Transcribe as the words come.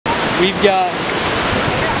We've got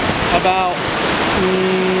about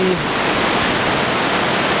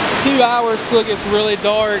 2 hours till it gets really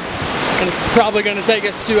dark, and it's probably going to take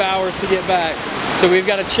us 2 hours to get back. So we've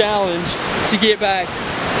got a challenge to get back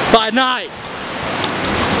by night.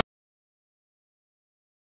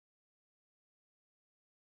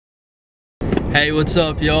 Hey, what's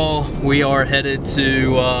up, y'all? We are headed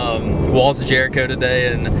to Walls of Jericho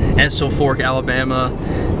today in Estill Fork, Alabama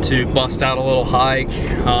to bust out a little hike.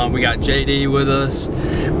 We got JD with us,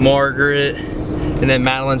 Margaret, and then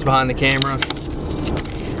Madeline's behind the camera.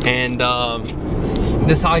 And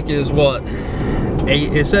this hike is what?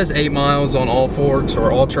 It says 8 miles on all forks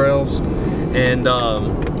or all trails. And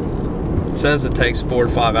it says it takes 4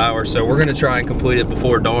 to 5 hours, so we're gonna try and complete it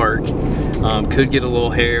before dark. Could get a little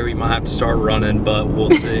hairy, we might have to start running, but we'll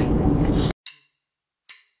see.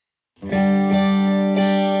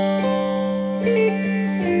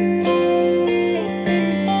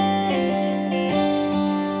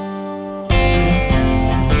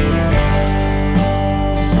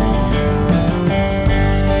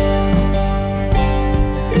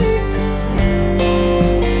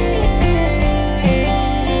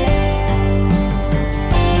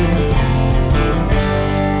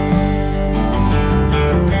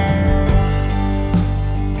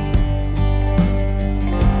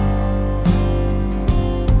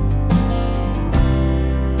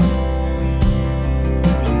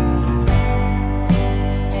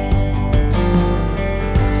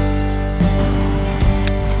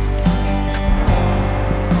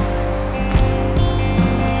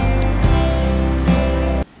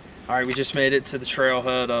 Alright, we just made it to the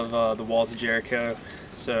trailhead of the Walls of Jericho.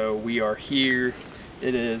 So we are here.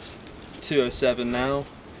 It is 2:07 now,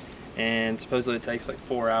 and supposedly it takes like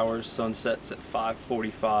 4 hours. Sun sets at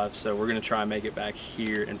 5:45, so we're gonna try and make it back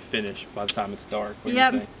here and finish by the time it's dark. What do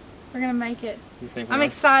you think? We're gonna make it. You think I'm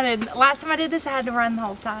excited. Last time I did this, I had to run the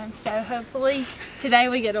whole time, so hopefully today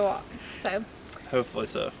we get a walk. So hopefully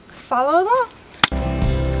so. Follow along.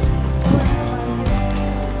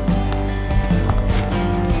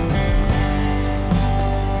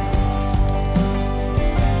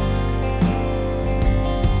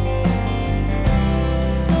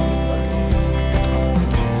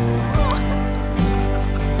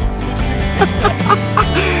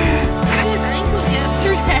 His ankle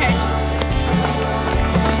yesterday.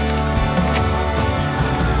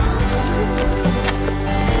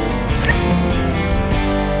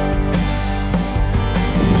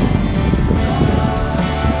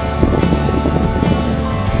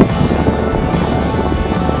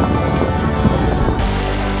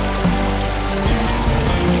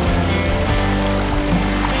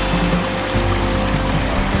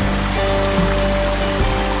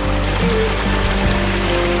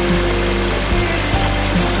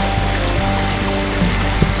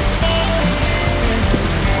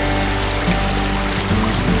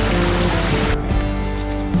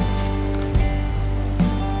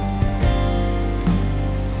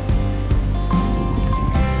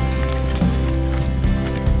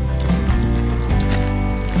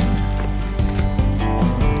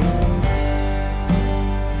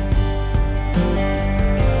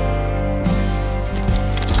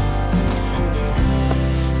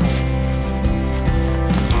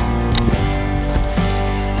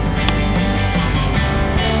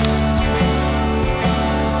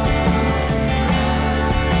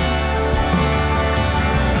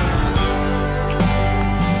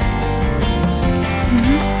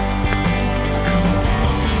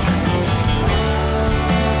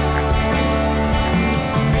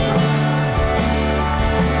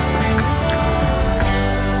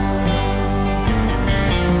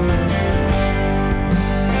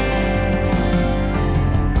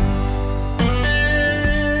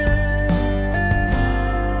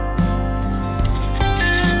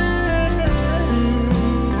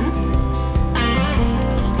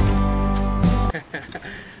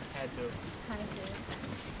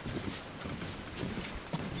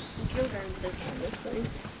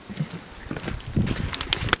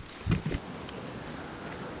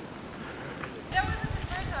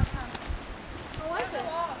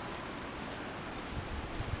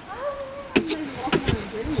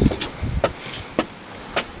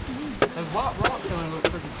 Rock going to look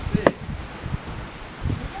freaking sick.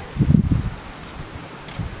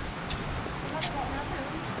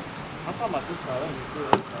 I'm talking about this side.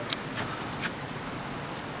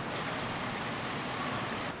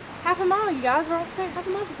 Half a mile, you guys. We're all saying half a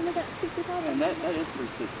mile. We got 65. And that is a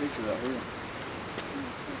pretty sick picture right here.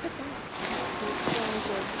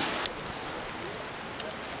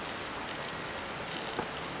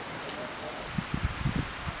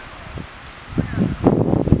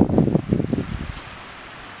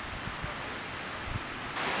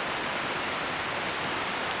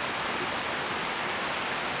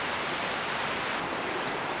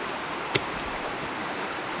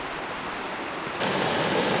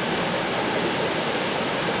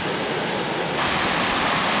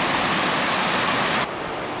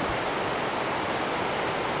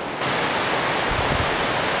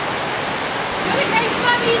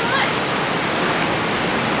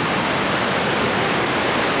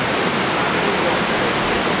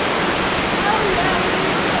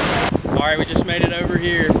 Alright, we just made it over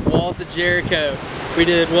here. Walls of Jericho. We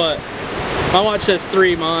did what? My watch says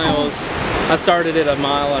 3 miles. I started at a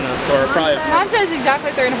mile and or probably. Mine says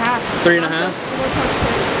exactly 3.5. 3.5?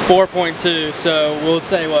 4.2. So we'll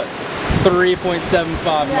say what?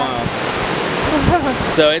 3.75 miles.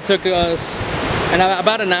 So it took us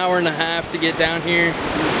about an hour and a half to get down here,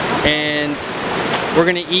 and we're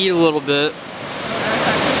gonna eat a little bit.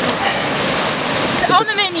 So on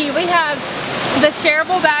the menu we have the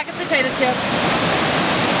shareable bag of potato chips.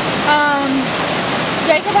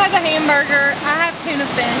 Jacob has a hamburger, I have tuna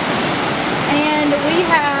fish, and we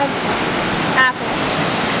have apples.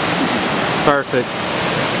 Perfect.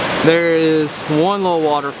 There is one little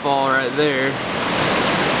waterfall right there.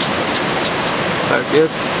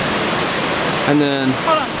 Focus. And then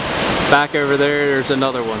back over there, there's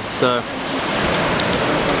another one. So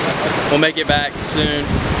we'll make it back soon.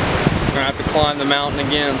 We're gonna have to climb the mountain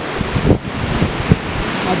again.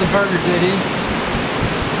 How's the burger, JD?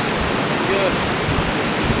 Good.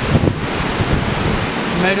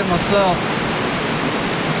 Made it myself.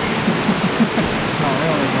 Oh,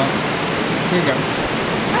 really? Here you go.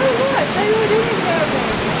 Oh look, maybe we do need to go over there.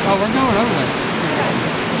 Oh, we're going over there.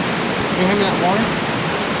 Can you hand me that water?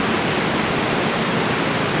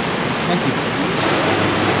 Thank you.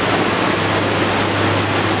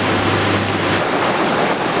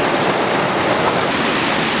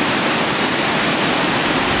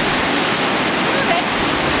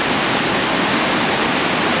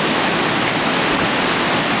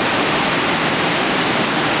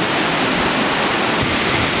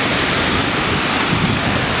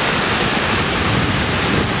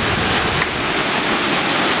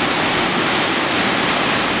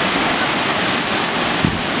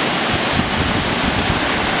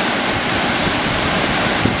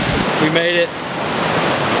 We made it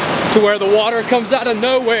to where the water comes out of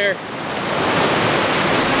nowhere.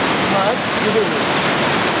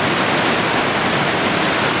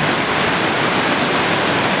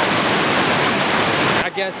 I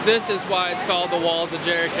guess this is why it's called the Walls of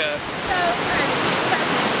Jericho. So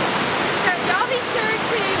y'all be sure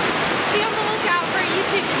to be on the lookout for a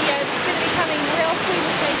YouTube video that's going to be coming real soon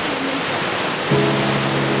with Jason and Lisa.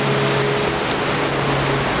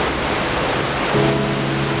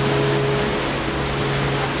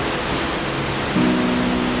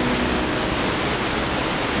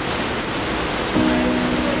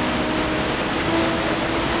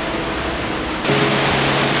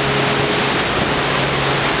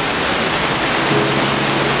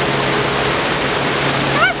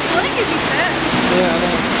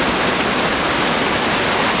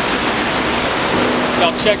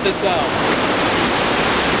 Y'all check this out.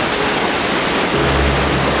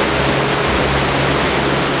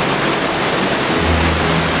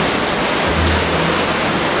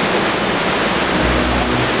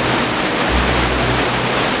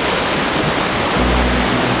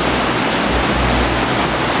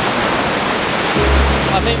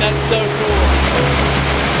 I think that's so cool.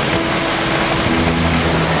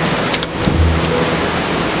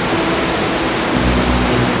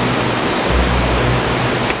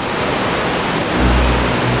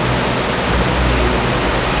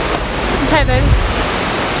 Okay, baby.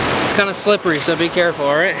 It's kind of slippery, so be careful,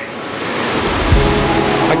 alright?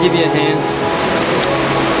 I'll give you a hand.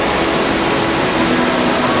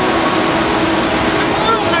 I'm a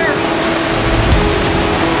little nervous.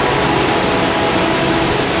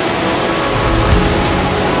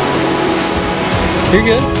 You're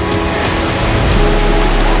good.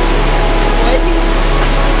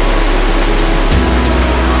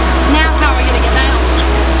 Now how are we going to get down?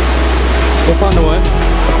 We'll find a way.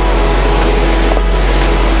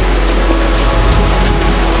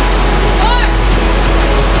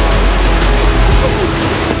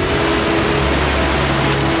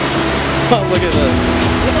 Oh, look at this.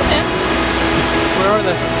 Look at them. Where are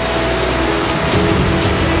they?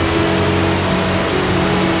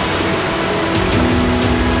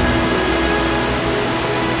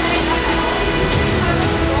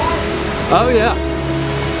 Oh yeah.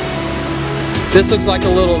 This looks like a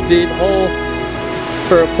little deep hole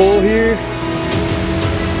for a pool here.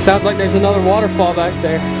 Sounds like there's another waterfall back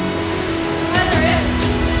there. Yeah, there is.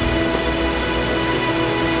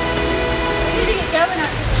 We need to get going up.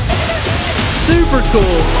 Super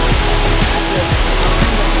cool.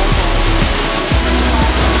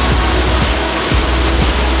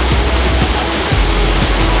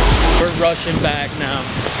 We're rushing back now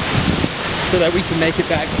so that we can make it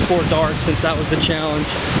back before dark, since that was the challenge.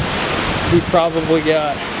 We probably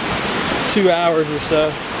got 2 hours or so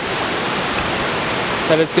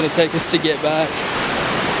that it's going to take us to get back.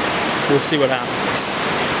 We'll see what happens.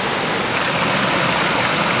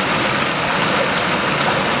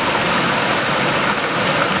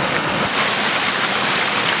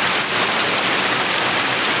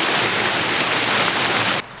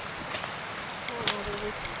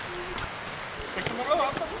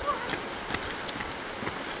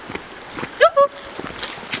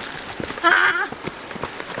 Ah!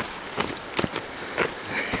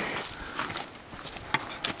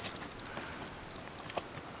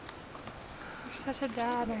 You're such a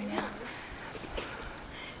dad right now.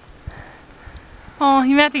 Oh,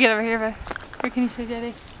 you may have to get over here, but where can you see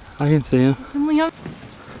Jetty? I can see him.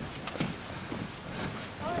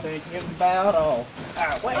 Thinking about all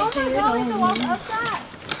I wasted on you. Walk up that.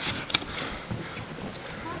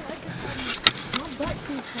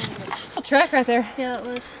 A track right there. Yeah, it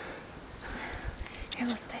was. Here,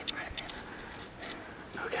 let's stay in front of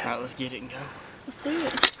them. Okay. All right, let's get it and go. Let's do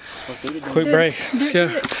it. Let's do it. Quick break. Let's go.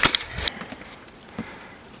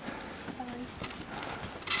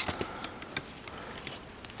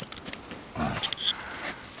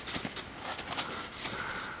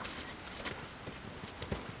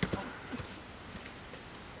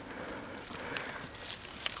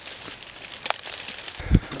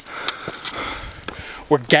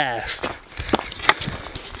 We're gassed.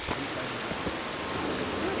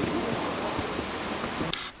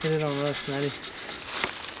 Get it on us, Maddie.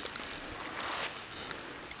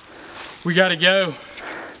 We gotta go.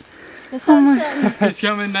 The sun's setting. It's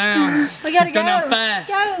coming down. We gotta It's going down go. fast.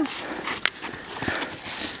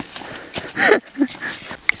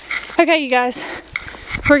 Go. Okay, you guys,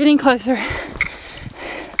 we're getting closer.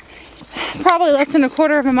 Probably less than a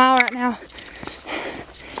quarter of a mile right now.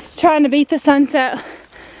 Trying to beat the sunset.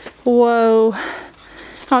 Whoa. I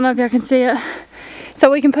don't know if y'all can see it.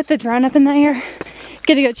 So we can put the drone up in the air,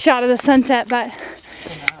 get a good shot of the sunset, but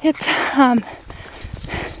it's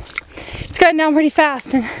going down pretty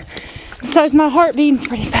fast, and so is my heart beating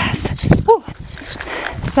pretty fast. Whew.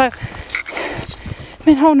 So I've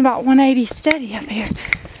been holding about 180 steady up here.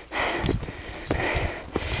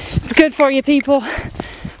 It's good for you, people.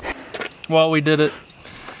 Well, we did it.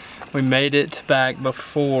 We made it back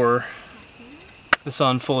before the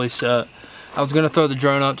sun fully set. I was gonna throw the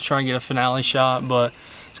drone up to try and get a finale shot, but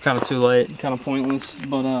it's kind of too late, kind of pointless.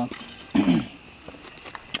 But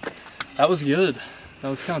that was good. That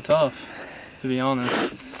was kind of tough, to be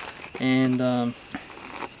honest. And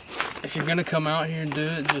if you're gonna come out here and do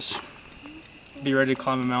it, just be ready to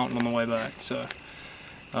climb a mountain on the way back. So,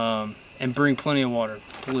 and bring plenty of water,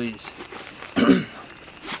 please.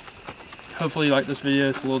 Hopefully you like this video.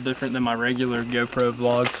 It's a little different than my regular GoPro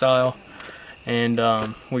vlog style. And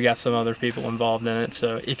we got some other people involved in it.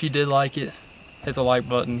 So if you did like it, hit the like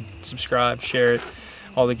button, subscribe, share it,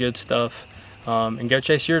 all the good stuff. And go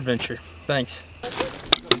chase your adventure. Thanks.